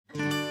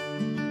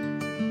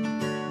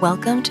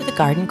Welcome to the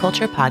Garden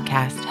Culture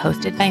Podcast,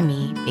 hosted by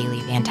me, Bailey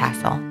Van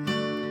Tassel.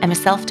 I'm a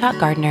self-taught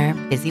gardener,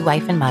 busy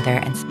wife and mother,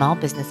 and small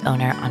business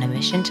owner on a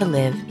mission to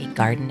live a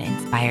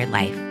garden-inspired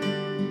life.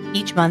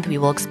 Each month, we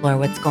will explore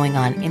what's going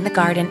on in the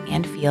garden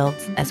and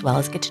fields, as well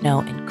as get to know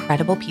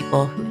incredible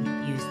people who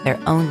infuse their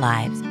own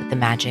lives with the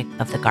magic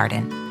of the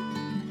garden.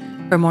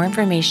 For more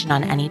information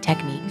on any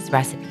techniques,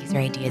 recipes, or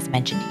ideas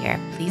mentioned here,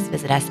 please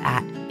visit us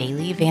at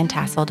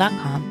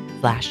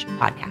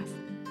baileyvantassel.com/podcast.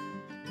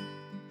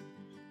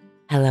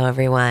 Hello,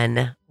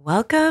 everyone.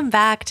 Welcome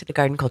back to the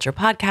Garden Culture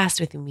Podcast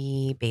with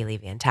me, Bailey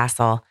Van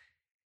Tassel.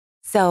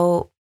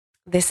 So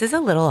this is a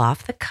little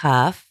off the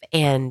cuff,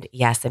 and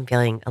yes, I'm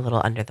feeling a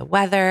little under the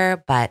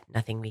weather, but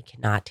nothing we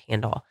cannot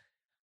handle.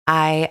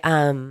 I've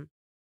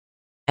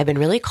been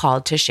really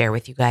called to share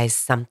with you guys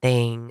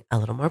something a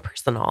little more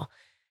personal,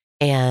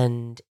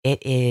 and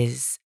it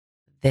is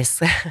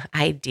this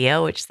idea,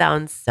 which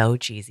sounds so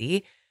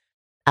cheesy,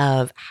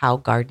 of how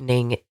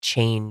gardening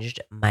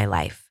changed my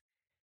life.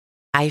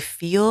 I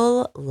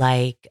feel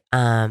like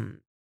a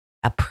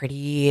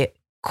pretty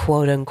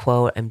quote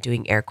unquote, I'm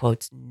doing air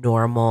quotes,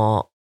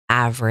 normal,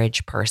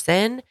 average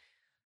person.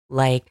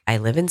 Like I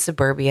live in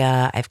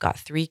suburbia. I've got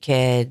 3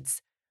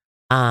 kids.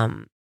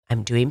 I'm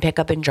doing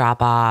pickup and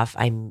drop off.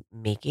 I'm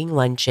making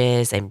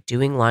lunches. I'm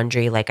doing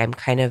laundry. Like I'm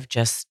kind of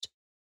just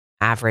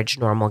average,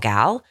 normal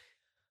gal.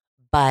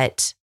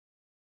 But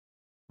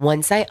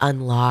once I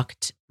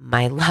unlocked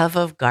my love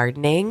of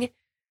gardening,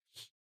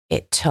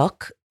 it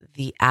took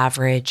the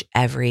average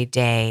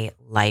everyday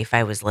life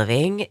I was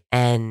living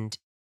and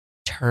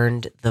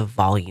turned the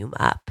volume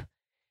up.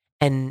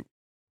 And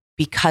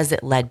because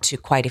it led to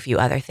quite a few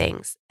other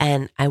things.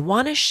 And I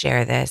want to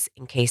share this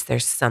in case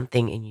there's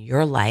something in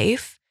your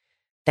life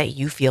that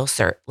you feel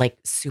like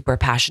super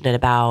passionate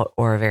about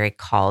or very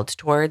called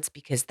towards,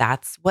 because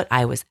that's what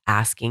I was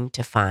asking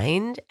to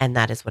find. And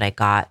that is what I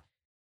got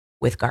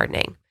with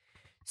gardening.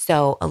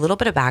 So a little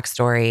bit of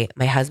backstory.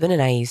 My husband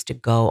and I used to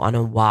go on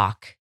a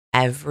walk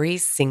every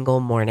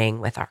single morning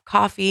with our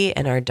coffee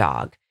and our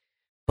dog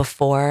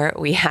before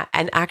we had,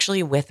 and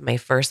actually with my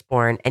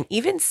firstborn, and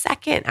even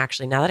second,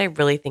 actually, now that I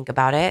really think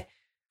about it,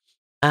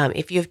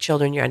 if you have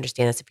children, you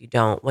understand this. If you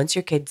don't, once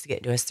your kids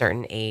get to a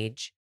certain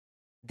age,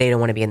 they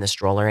don't want to be in the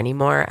stroller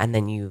anymore. And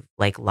then you've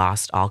like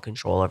lost all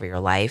control over your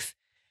life.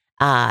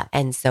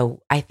 And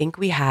so I think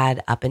we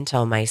had up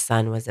until my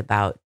son was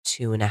about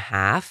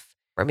 2.5,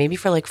 or maybe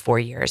for like 4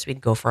 years, we'd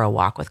go for a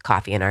walk with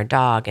coffee and our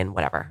dog and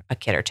whatever, a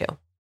kid or two.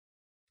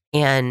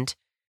 And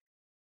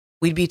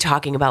we'd be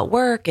talking about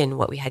work and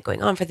what we had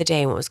going on for the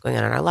day and what was going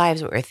on in our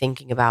lives, what we were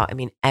thinking about. I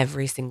mean,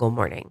 every single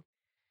morning.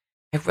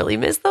 I really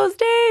miss those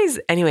days.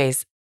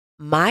 Anyways,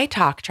 my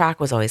talk track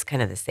was always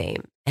kind of the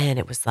same. And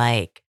it was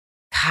like,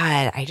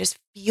 God, I just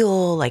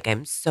feel like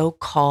I'm so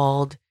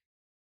called.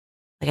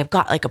 Like I've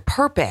got like a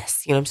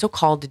purpose, I'm so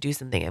called to do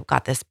something. I've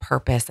got this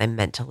purpose I'm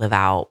meant to live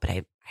out, but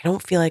I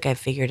don't feel like I've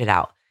figured it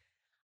out.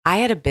 I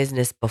had a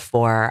business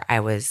before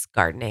I was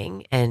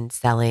gardening and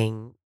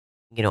selling,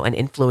 an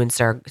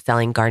influencer,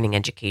 selling gardening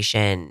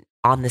education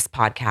on this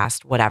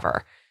podcast,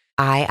 whatever.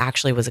 I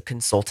actually was a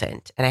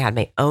consultant and I had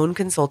my own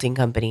consulting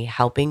company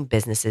helping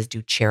businesses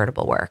do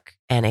charitable work.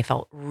 And I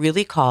felt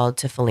really called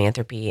to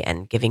philanthropy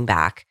and giving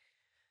back.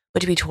 But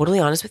to be totally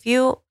honest with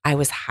you, I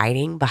was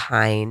hiding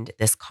behind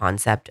this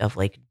concept of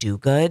like do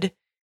good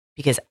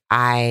because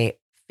I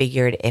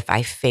figured if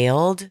I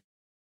failed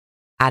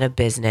at a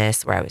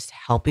business where I was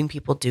helping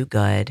people do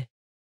good,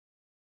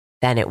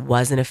 then it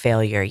wasn't a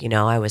failure.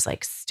 I was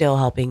like still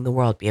helping the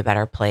world be a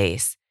better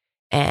place.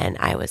 And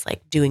I was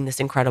like doing this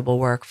incredible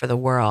work for the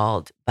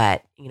world.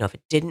 But, if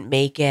it didn't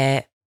make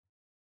it,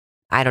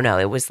 I don't know,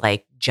 it was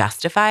like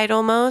justified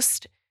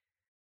almost.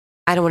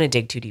 I don't want to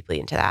dig too deeply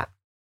into that.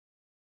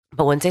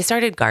 But once I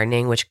started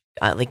gardening, which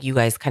like you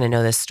guys kind of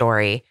know this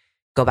story,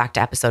 go back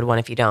to episode 1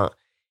 if you don't,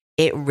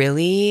 it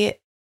really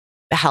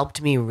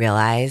helped me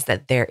realize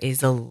that there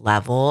is a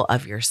level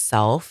of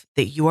yourself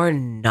that you are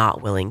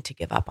not willing to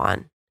give up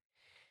on.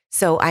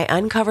 So I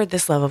uncovered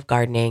this love of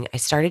gardening. I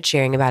started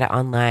sharing about it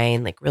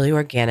online, like really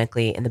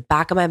organically. In the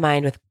back of my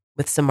mind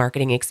with some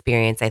marketing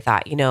experience, I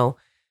thought,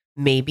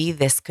 maybe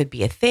this could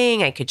be a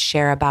thing. I could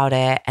share about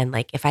it. And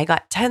like if I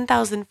got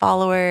 10,000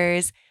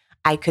 followers,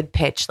 I could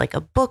pitch like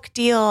a book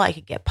deal. I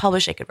could get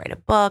published. I could write a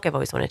book. I've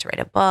always wanted to write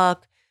a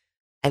book.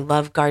 I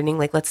love gardening.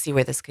 Like, let's see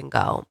where this can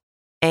go.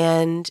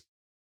 And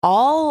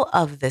all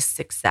of the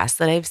success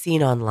that I've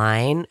seen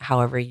online,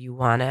 however you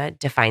want to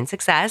define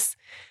success,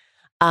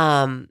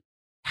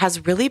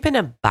 has really been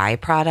a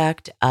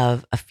byproduct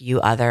of a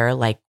few other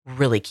like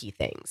really key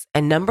things.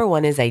 And number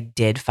one is I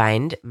did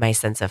find my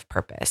sense of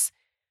purpose.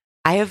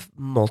 I have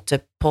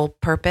multiple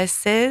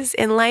purposes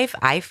in life,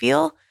 I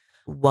feel.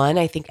 One,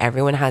 I think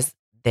everyone has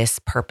this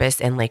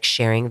purpose in like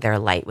sharing their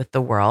light with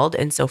the world.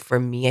 And so for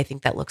me, I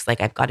think that looks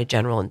like I've got a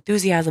general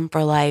enthusiasm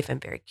for life.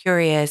 I'm very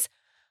curious.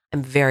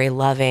 I'm very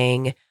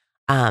loving.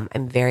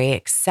 I'm very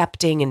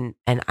accepting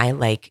and I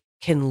like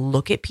can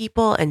look at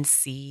people and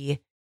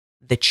see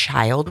the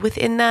child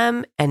within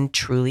them and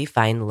truly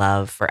find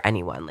love for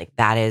anyone. Like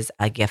that is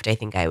a gift I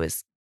think I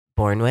was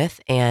born with.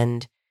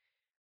 And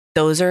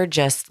those are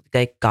just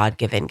like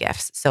God-given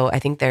gifts. So I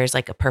think there's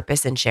like a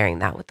purpose in sharing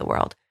that with the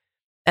world.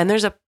 And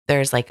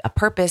there's like a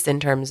purpose in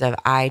terms of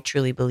I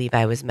truly believe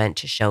I was meant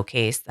to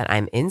showcase that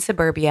I'm in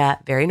suburbia,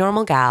 very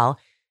normal gal,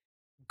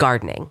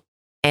 gardening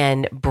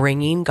and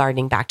bringing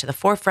gardening back to the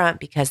forefront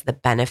because the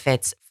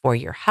benefits for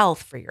your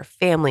health, for your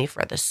family,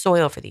 for the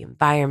soil, for the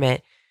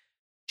environment,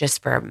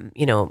 just for,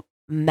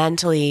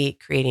 mentally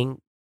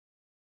creating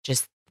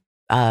just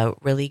a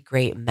really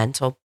great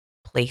mental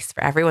place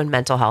for everyone.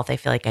 Mental health. I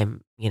feel like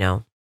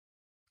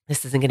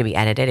this isn't going to be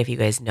edited. If you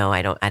guys know,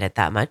 I don't edit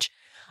that much.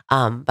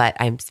 But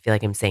I feel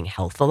like I'm saying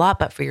health a lot,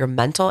 but for your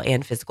mental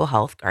and physical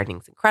health,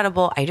 gardening's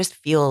incredible. I just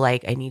feel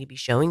like I need to be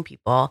showing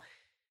people,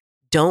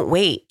 don't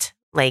wait.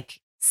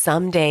 Like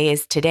someday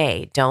is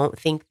today. Don't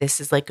think this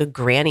is like a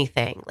granny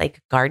thing.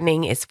 Like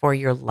gardening is for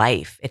your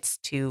life. It's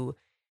to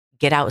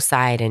get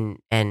outside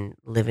and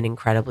live an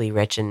incredibly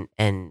rich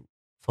and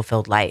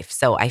fulfilled life.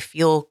 So I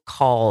feel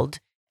called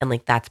and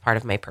like that's part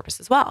of my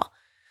purpose as well.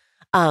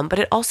 But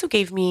it also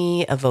gave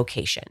me a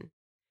vocation.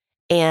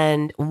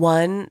 And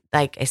one,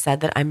 like I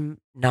said, that I'm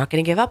not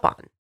going to give up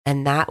on.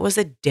 And that was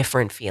a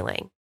different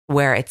feeling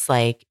where it's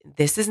like,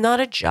 this is not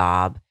a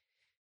job.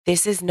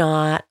 This is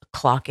not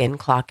clock in,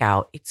 clock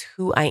out. It's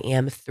who I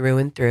am through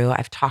and through.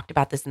 I've talked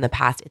about this in the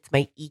past. It's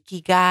my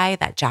ikigai,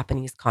 that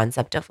Japanese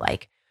concept of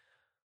like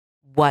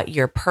what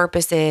your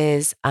purpose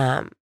is,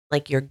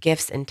 like your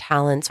gifts and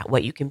talents,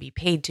 what you can be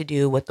paid to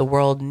do, what the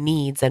world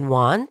needs and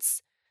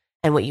wants,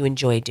 and what you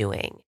enjoy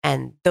doing.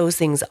 And those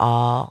things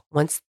all,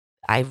 once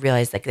I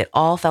realized like it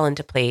all fell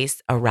into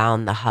place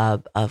around the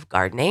hub of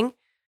gardening.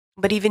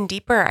 But even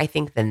deeper, I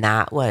think, than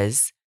that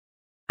was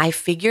I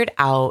figured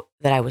out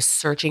that I was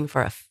searching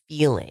for a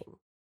feeling.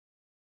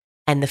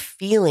 And the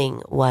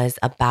feeling was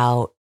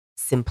about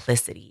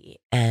simplicity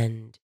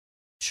and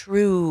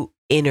true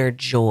inner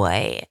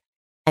joy.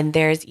 And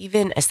there's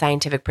even a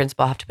scientific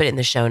principle, I'll have to put it in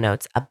the show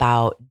notes,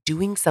 about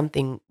doing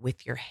something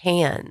with your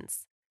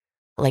hands,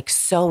 like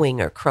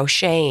sewing or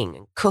crocheting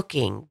and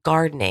cooking,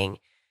 gardening,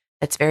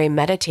 that's very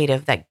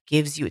meditative, that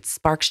gives you, it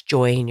sparks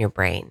joy in your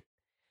brain.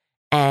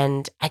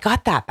 And I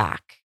got that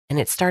back and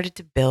it started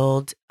to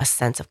build a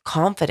sense of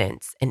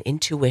confidence and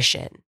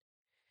intuition.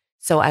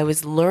 So I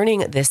was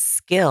learning this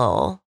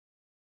skill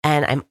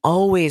and I'm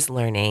always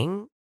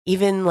learning.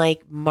 Even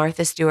like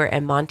Martha Stewart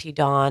and Monty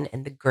Don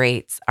and the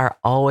greats are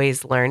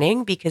always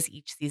learning because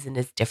each season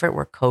is different.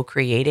 We're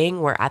co-creating.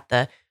 We're at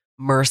the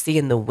mercy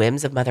and the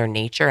whims of Mother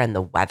Nature and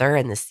the weather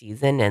and the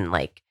season and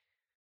like,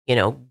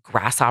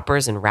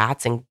 grasshoppers and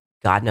rats and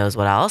God knows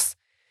what else.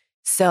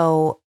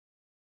 So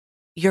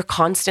you're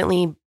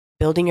constantly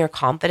building your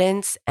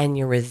confidence and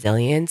your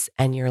resilience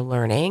and your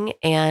learning.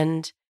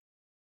 And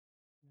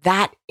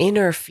that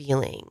inner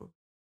feeling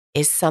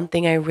is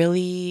something I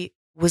really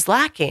was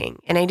lacking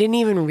and I didn't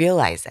even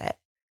realize it.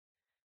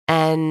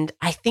 And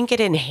I think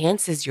it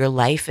enhances your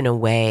life in a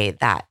way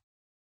that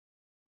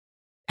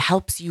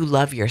helps you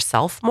love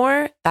yourself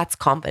more. That's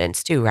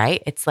confidence too,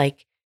 right? It's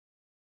like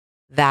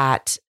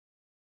that,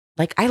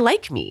 like, I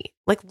like me.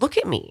 Like, look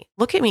at me.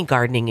 Look at me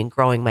gardening and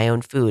growing my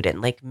own food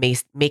and like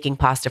making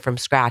pasta from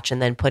scratch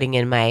and then putting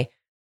in my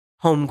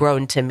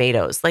homegrown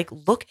tomatoes. Like,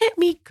 look at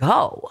me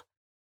go,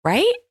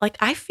 right? Like,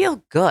 I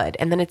feel good.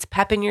 And then it's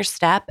pep in your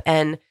step.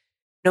 And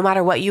no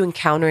matter what you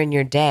encounter in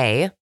your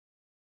day,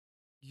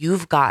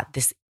 you've got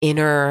this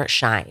inner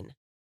shine.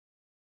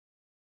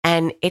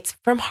 And it's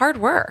from hard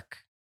work.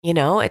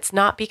 It's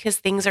not because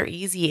things are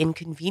easy and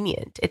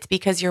convenient. It's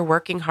because you're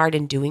working hard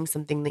and doing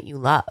something that you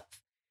love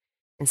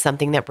and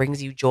something that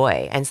brings you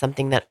joy and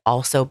something that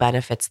also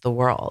benefits the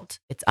world.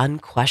 It's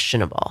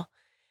unquestionable.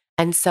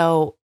 And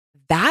so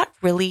that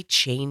really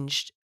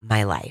changed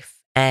my life.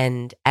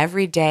 And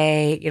every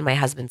day, my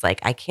husband's like,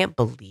 I can't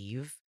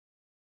believe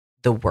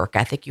the work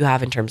ethic you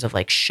have in terms of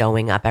like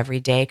showing up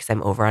every day because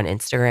I'm over on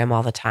Instagram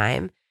all the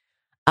time.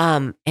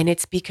 And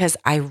it's because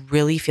I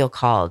really feel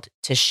called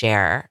to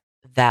share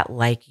that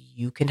like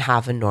you can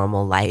have a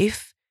normal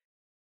life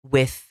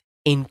with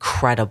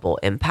incredible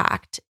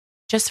impact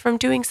just from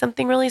doing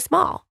something really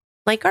small,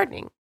 like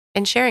gardening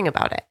and sharing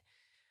about it.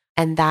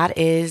 And that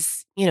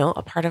is,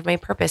 a part of my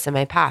purpose and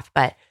my path.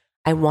 But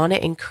I want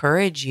to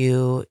encourage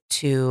you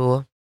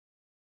to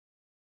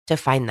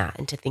find that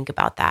and to think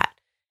about that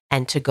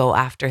and to go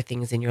after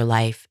things in your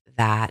life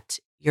that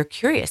you're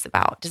curious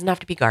about. It doesn't have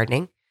to be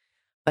gardening,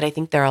 but I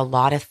think there are a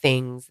lot of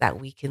things that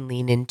we can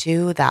lean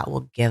into that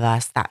will give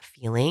us that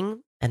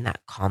feeling and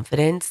that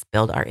confidence,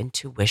 build our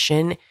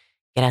intuition,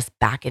 get us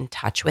back in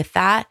touch with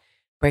that,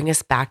 bring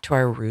us back to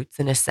our roots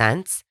in a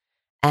sense.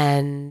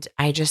 And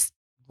I just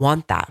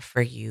want that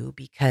for you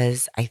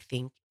because I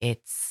think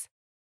it's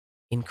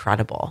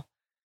incredible.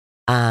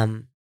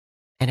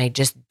 And I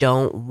just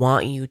don't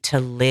want you to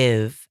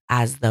live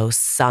as though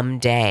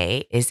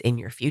someday is in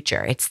your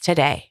future. It's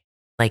today.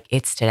 Like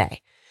it's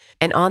today.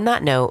 And on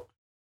that note,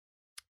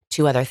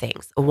 two other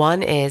things.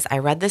 One is I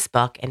read this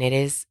book and it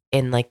is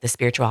in like the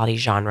spirituality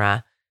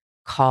genre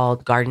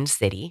called Garden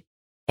City.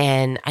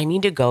 And I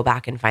need to go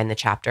back and find the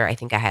chapter. I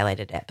think I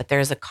highlighted it, but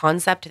there's a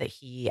concept that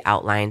he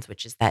outlines,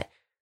 which is that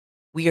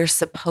we are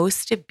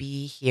supposed to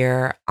be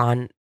here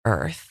on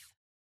earth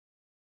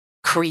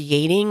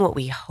creating what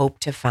we hope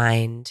to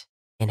find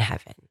in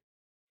heaven.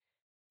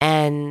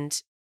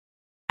 And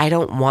I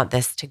don't want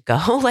this to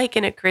go like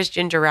in a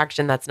Christian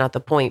direction. That's not the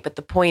point. But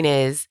the point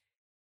is,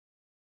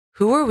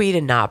 who are we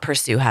to not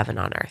pursue heaven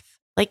on earth?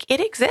 Like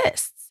it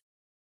exists.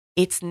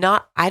 It's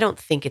not, I don't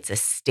think it's a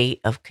state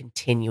of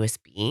continuous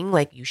being.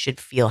 Like you should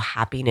feel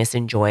happiness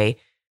and joy.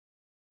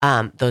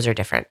 Those are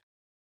different.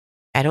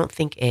 I don't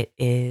think it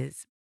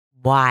is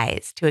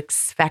wise to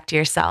expect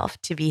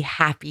yourself to be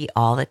happy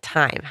all the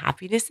time.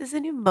 Happiness is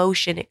an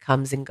emotion, it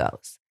comes and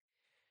goes.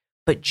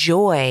 But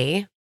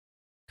joy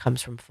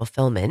comes from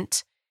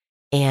fulfillment.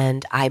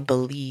 And I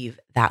believe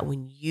that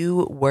when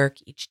you work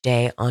each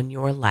day on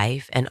your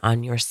life and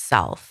on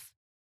yourself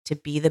to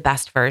be the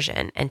best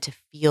version and to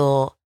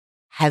feel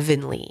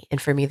heavenly,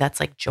 and for me, that's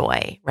like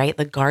joy, right?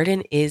 The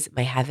garden is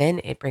my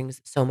heaven. It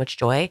brings so much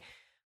joy.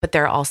 But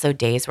there are also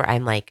days where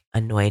I'm like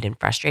annoyed and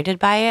frustrated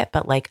by it,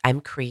 but like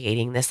I'm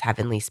creating this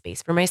heavenly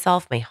space for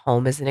myself. My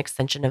home is an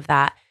extension of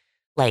that.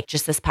 Like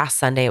just this past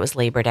Sunday, it was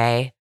Labor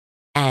Day.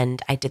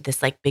 And I did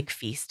this like big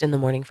feast in the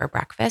morning for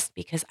breakfast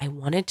because I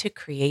wanted to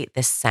create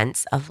this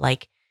sense of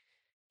like,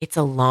 it's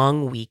a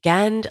long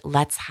weekend.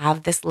 Let's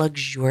have this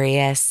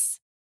luxurious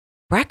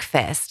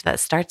breakfast that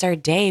starts our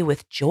day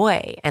with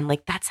joy. And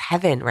like, that's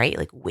heaven, right?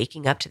 Like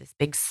waking up to this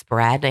big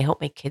spread. And I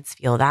hope my kids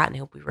feel that and I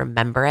hope we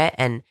remember it.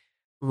 And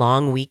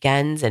long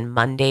weekends and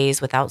Mondays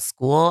without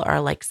school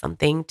are like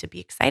something to be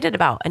excited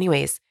about.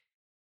 Anyways,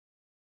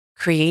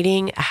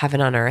 creating a heaven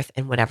on earth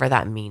and whatever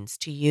that means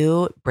to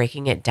you,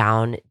 breaking it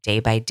down day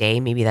by day.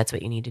 Maybe that's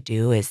what you need to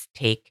do is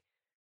take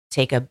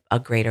a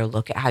greater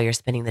look at how you're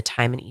spending the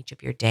time in each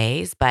of your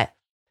days. But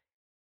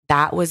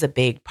that was a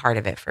big part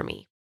of it for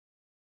me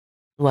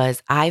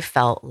was I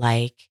felt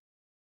like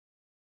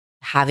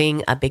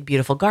having a big,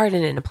 beautiful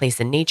garden and a place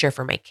in nature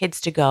for my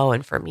kids to go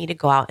and for me to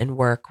go out and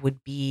work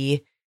would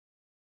be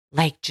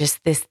like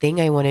just this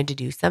thing I wanted to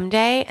do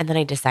someday. And then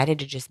I decided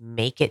to just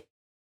make it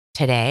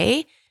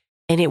today.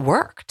 And it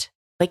worked.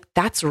 Like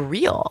that's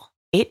real.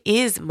 It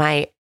is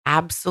my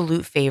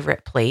absolute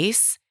favorite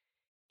place.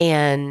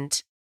 And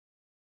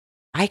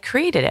I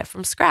created it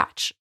from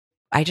scratch.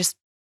 I just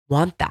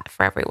want that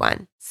for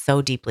everyone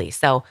so deeply.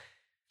 So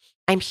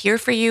I'm here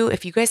for you.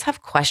 If you guys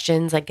have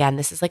questions, again,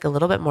 this is like a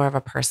little bit more of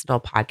a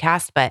personal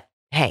podcast, but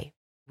hey,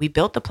 we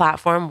built the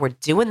platform. We're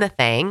doing the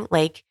thing.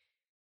 Like,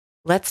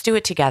 let's do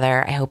it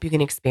together. I hope you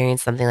can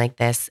experience something like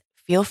this.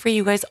 Feel free.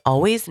 You guys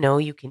always know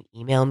you can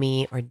email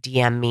me or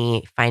DM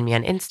me, find me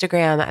on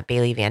Instagram at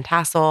Bailey Van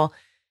Tassel,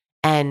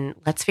 and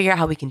let's figure out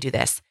how we can do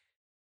this.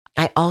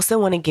 I also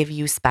want to give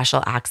you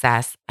special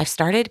access. I've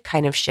started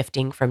kind of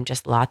shifting from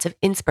just lots of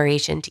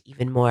inspiration to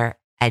even more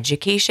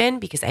education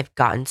because I've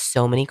gotten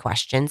so many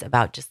questions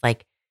about just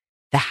like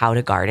the how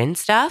to garden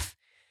stuff.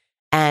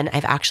 And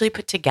I've actually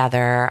put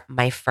together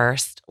my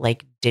first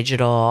like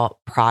digital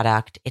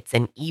product. It's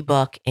an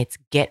ebook. It's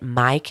Get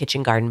My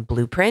Kitchen Garden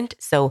Blueprint.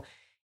 So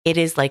it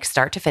is like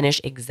start to finish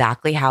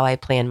exactly how I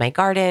plan my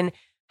garden,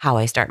 how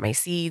I start my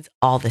seeds,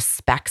 all the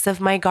specs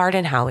of my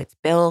garden, how it's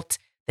built,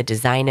 the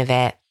design of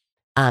it,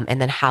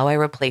 and then how I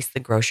replace the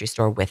grocery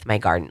store with my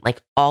garden,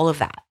 like all of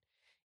that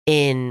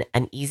in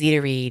an easy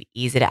to read,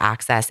 easy to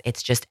access.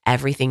 It's just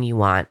everything you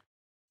want.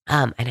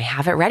 And I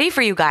have it ready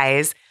for you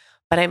guys,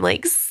 but I'm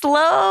like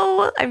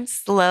slow. I'm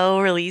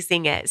slow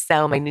releasing it.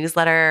 So my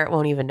newsletter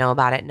won't even know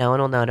about it. No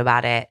one will know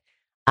about it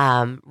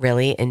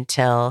really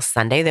until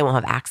Sunday. They won't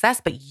have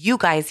access, but you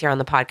guys here on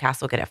the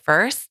podcast will get it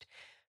first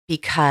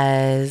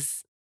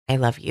because I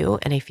love you.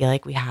 And I feel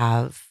like we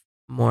have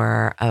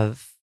more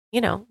of,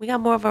 we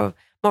got more of a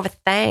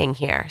thing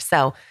here.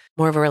 So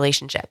more of a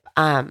relationship.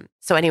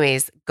 So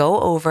anyways, go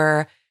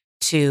over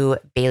to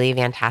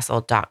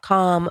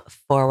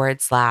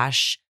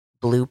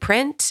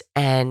baileyvantassel.com/blueprint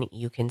and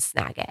you can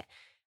snag it.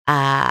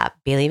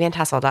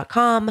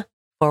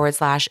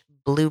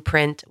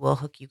 baileyvantassel.com/blueprint will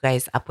hook you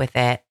guys up with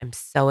it. I'm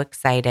so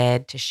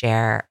excited to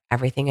share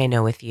everything I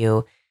know with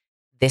you.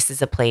 This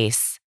is a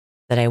place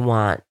that I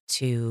want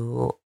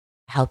to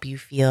help you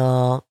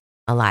feel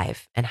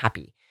alive and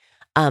happy.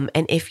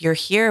 And if you're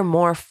here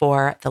more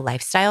for the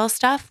lifestyle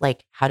stuff,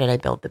 like how did I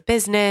build the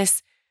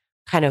business,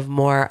 kind of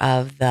more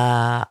of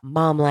the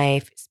mom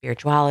life,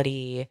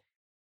 spirituality,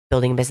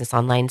 building a business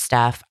online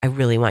stuff, I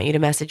really want you to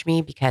message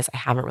me because I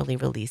haven't really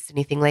released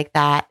anything like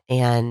that.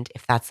 And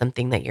if that's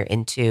something that you're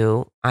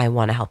into, I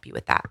want to help you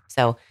with that.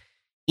 So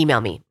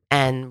email me.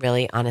 And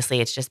really,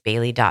 honestly, it's just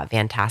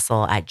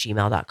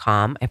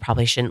bailey.vantassel@gmail.com. I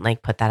probably shouldn't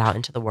like put that out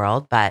into the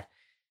world, but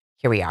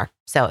here we are.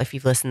 So if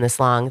you've listened this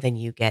long, then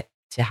you get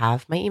to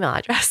have my email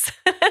address.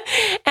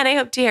 And I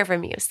hope to hear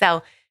from you. So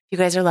if you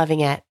guys are loving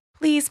it,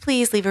 please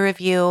leave a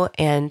review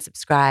and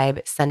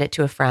subscribe. Send it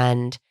to a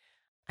friend.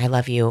 I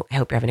love you. I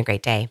hope you're having a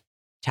great day.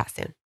 Chat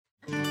soon.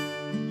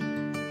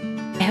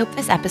 I hope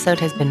this episode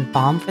has been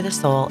balm for the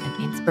soul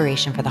and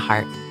inspiration for the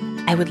heart.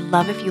 I would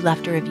love if you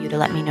left a review to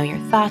let me know your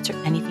thoughts or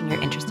anything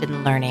you're interested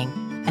in learning.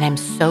 And I'm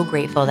so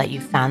grateful that you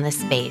found this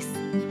space.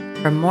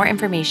 For more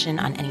information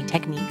on any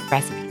techniques,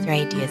 recipes, or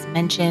ideas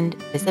mentioned,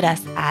 visit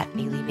us at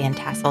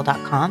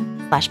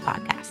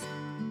baileyvantassel.com/podcast.